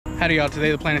Howdy y'all, today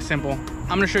the plan is simple. I'm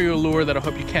gonna show you a lure that'll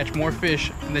help you catch more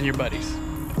fish than your buddies.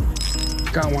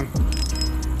 Got one.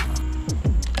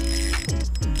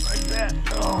 Like that.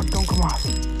 Oh, don't come off.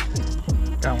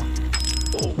 Got one.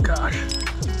 Oh gosh.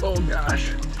 Oh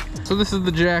gosh. So this is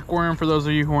the jack worm for those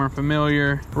of you who aren't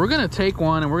familiar. We're gonna take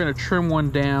one and we're gonna trim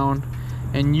one down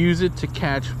and use it to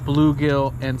catch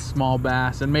bluegill and small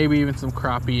bass and maybe even some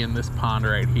crappie in this pond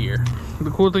right here. The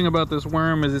cool thing about this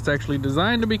worm is it's actually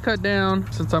designed to be cut down.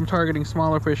 Since I'm targeting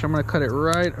smaller fish, I'm gonna cut it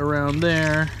right around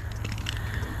there.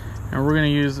 And we're gonna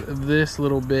use this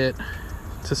little bit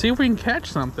to see if we can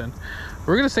catch something.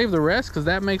 We're gonna save the rest because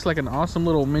that makes like an awesome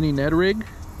little mini Ned rig.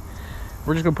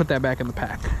 We're just gonna put that back in the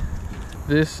pack.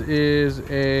 This is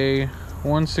a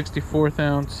 1/64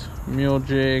 ounce mule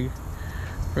jig.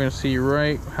 We're gonna see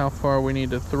right how far we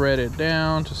need to thread it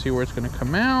down to see where it's gonna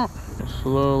come out. And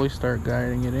slowly start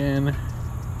guiding it in.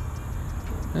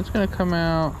 It's gonna come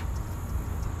out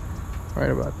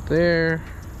right about there.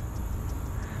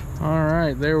 All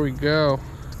right, there we go.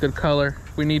 It's good color.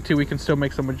 If we need to, we can still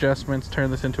make some adjustments, turn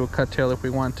this into a cut tail if we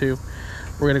want to.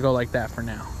 We're gonna go like that for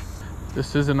now.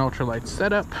 This is an ultralight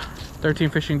setup. 13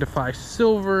 Fishing Defy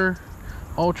Silver.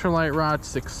 Ultralight rod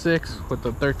 6.6 with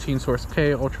the 13 source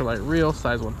K ultralight reel,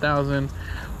 size 1000.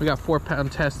 We got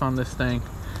 4-pound test on this thing.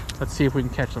 Let's see if we can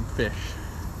catch some fish.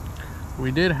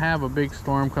 We did have a big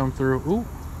storm come through. Ooh,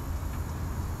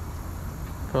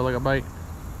 felt like a bite.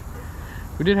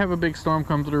 We did have a big storm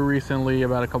come through recently,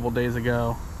 about a couple days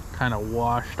ago. Kind of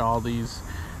washed all these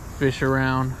fish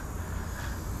around.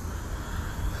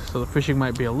 So the fishing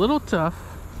might be a little tough,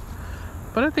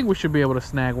 but I think we should be able to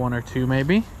snag one or two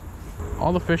maybe.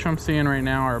 All the fish I'm seeing right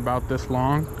now are about this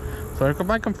long. So if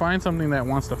I can find something that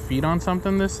wants to feed on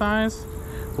something this size,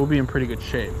 we'll be in pretty good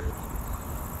shape.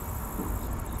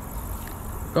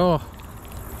 Oh,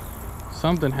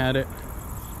 something had it.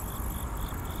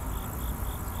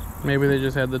 Maybe they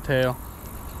just had the tail.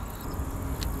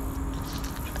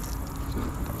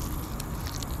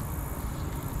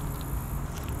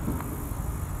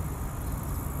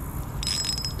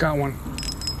 Got one.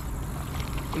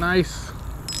 Nice.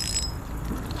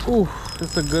 Ooh,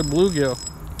 this is a good bluegill.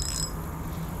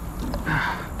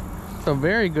 It's a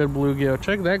very good bluegill.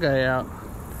 Check that guy out.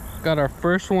 Got our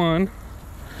first one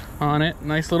on it.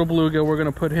 Nice little bluegill. We're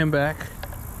gonna put him back.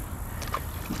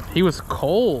 He was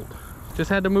cold.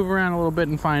 Just had to move around a little bit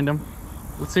and find him.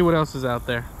 Let's see what else is out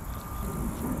there.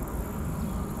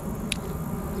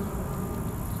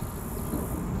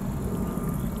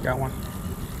 Got one.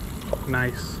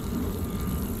 Nice.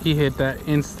 He hit that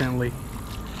instantly.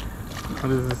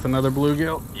 What is this, another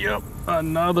bluegill? Yep,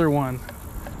 another one.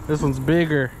 This one's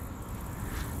bigger.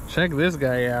 Check this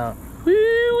guy out.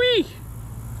 Wee-wee!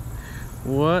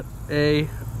 What a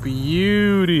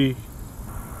beauty.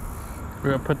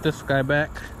 We're gonna put this guy back.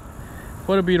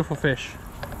 What a beautiful fish.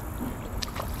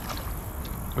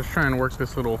 Let's try and work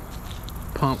this little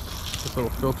pump, this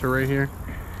little filter right here.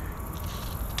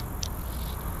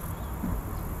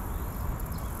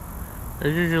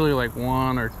 There's usually like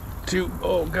one or two.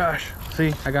 Oh gosh.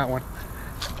 See, I got one.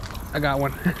 I got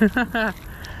one.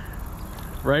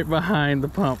 Right behind the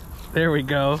pump. There we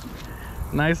go.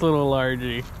 Nice little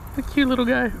largie. A cute little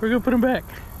guy. We're gonna put him back.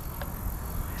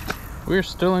 We're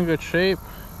still in good shape.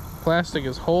 Plastic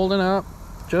is holding up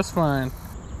just fine.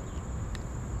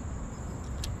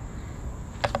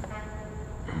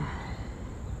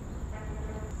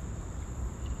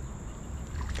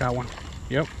 Got one.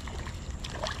 Yep.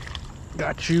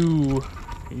 Got you.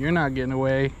 You're not getting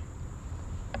away.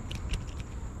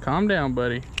 Calm down,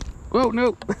 buddy. Whoa,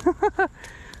 no.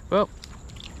 Well,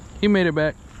 he made it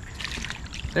back.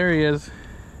 There he is.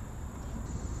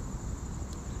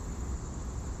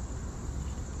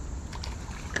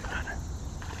 God.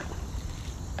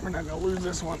 We're not gonna lose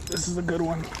this one. This is a good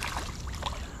one.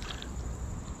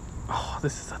 Oh,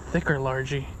 this is a thicker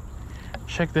largie.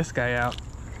 Check this guy out.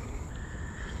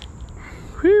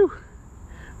 Whew.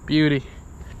 Beauty.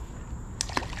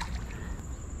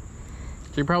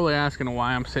 So you're probably asking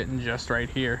why I'm sitting just right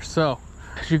here. So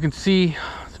as you can see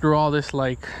through all this,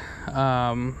 like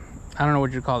I don't know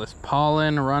what you call this,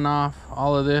 pollen runoff,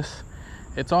 all of this,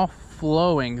 it's all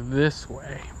flowing this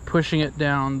way, pushing it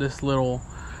down this little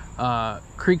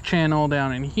creek channel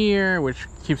down in here, which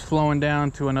keeps flowing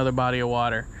down to another body of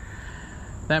water.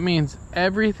 That means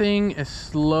everything is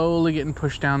slowly getting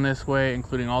pushed down this way,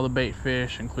 including all the bait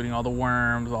fish, including all the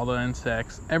worms, all the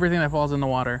insects, everything that falls in the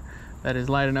water that is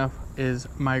light enough is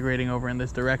migrating over in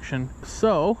this direction.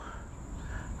 So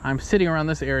I'm sitting around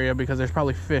this area because there's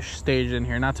probably fish staged in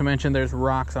here. Not to mention there's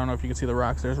rocks. I don't know if you can see the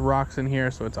rocks. There's rocks in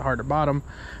here, so it's a harder bottom.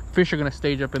 Fish are gonna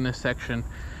stage up in this section.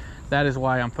 That is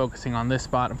why I'm focusing on this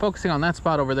spot. I'm focusing on that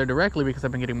spot over there directly because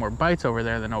I've been getting more bites over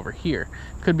there than over here.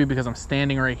 Could be because I'm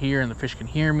standing right here and the fish can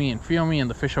hear me and feel me and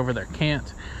the fish over there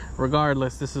can't.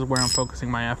 Regardless, this is where I'm focusing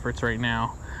my efforts right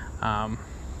now.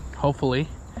 Hopefully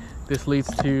this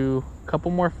leads to a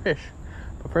couple more fish.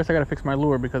 But first I gotta fix my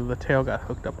lure because the tail got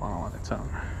hooked up on its own.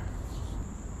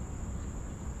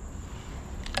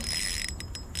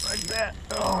 Like that.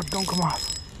 Oh, don't come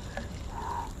off.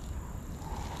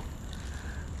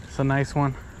 It's a nice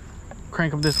one.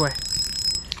 Crank them this way.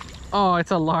 Oh,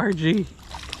 it's a largie.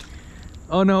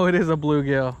 Oh no, it is a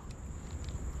bluegill.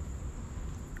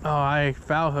 Oh, I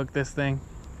foul hooked this thing.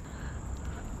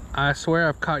 I swear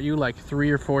I've caught you like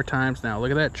 3 or 4 times now. Look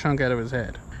at that chunk out of his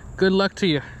head. Good luck to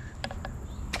you.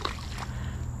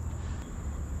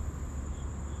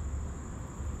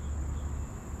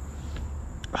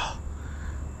 Oh,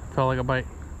 felt like a bite.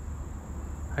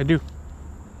 I do.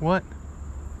 What?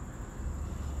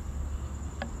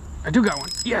 I do got one.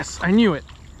 Yes, I knew it.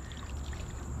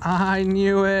 I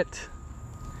knew it.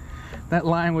 That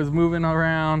line was moving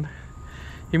around.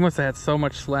 He must have had so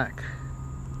much slack.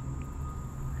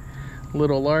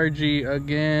 Little largie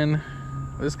again.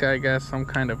 This guy got some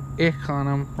kind of ick on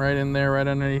him right in there, right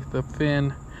underneath the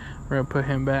fin. We're gonna put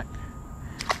him back.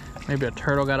 Maybe a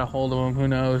turtle got a hold of him, who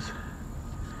knows.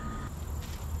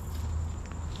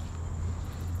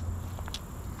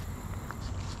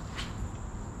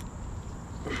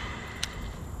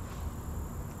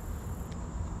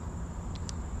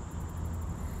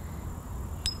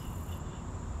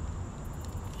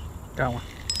 Got one.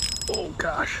 Oh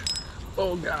gosh.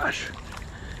 Oh gosh.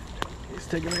 He's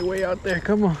taking me way out there.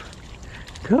 Come on.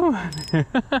 Come on.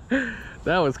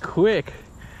 That was quick.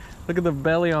 Look at the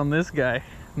belly on this guy.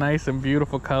 Nice and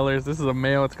beautiful colors. This is a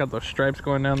male. It's got those stripes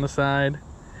going down the side.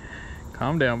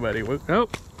 Calm down, buddy. Oh,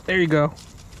 there you go.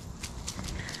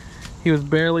 He was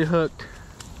barely hooked.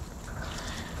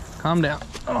 Calm down.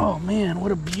 Oh man,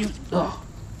 what a beaut. Oh.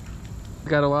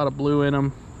 Got a lot of blue in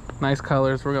him. Nice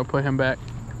colors. We're gonna put him back.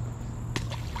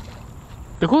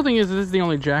 The cool thing is this is the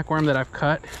only jackworm that I've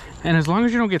cut, and as long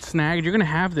as you don't get snagged, you're gonna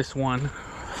have this one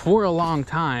for a long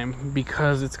time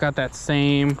because it's got that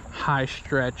same high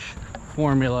stretch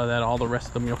formula that all the rest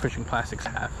of the Mule Fishing Classics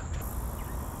have.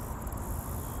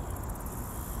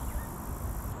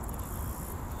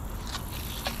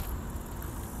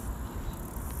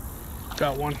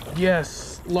 Got one.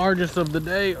 Yes, largest of the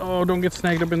day. Oh, don't get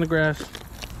snagged up in the grass.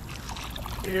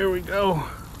 Here we go.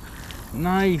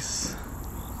 Nice.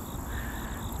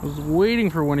 I was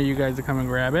waiting for one of you guys to come and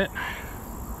grab it.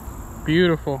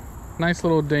 Beautiful. Nice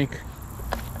little dink.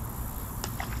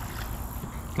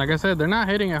 Like I said, they're not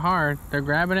hitting it hard. They're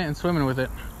grabbing it and swimming with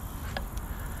it.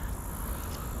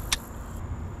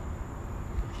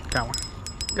 Got one.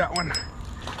 Got one.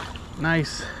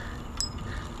 Nice.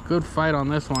 Good fight on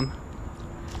this one.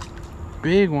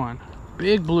 Big one.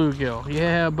 Big bluegill.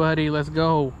 Yeah, buddy. Let's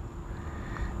go.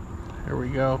 There we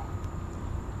go.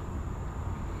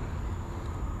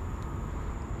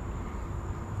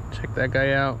 Check that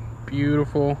guy out.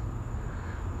 Beautiful.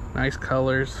 Nice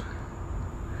colors.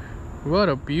 What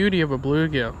a beauty of a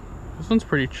bluegill. This one's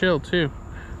pretty chill too.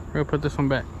 We're gonna put this one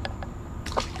back.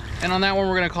 And on that one,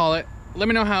 we're gonna call it. Let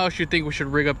me know how else you think we should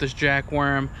rig up this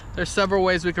jackworm. There's several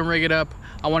ways we can rig it up.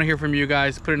 I want to hear from you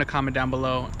guys. Put in a comment down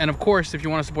below. And of course, if you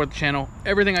want to support the channel,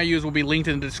 everything I use will be linked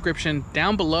in the description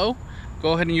down below.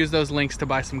 Go ahead and use those links to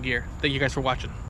buy some gear. Thank you guys for watching.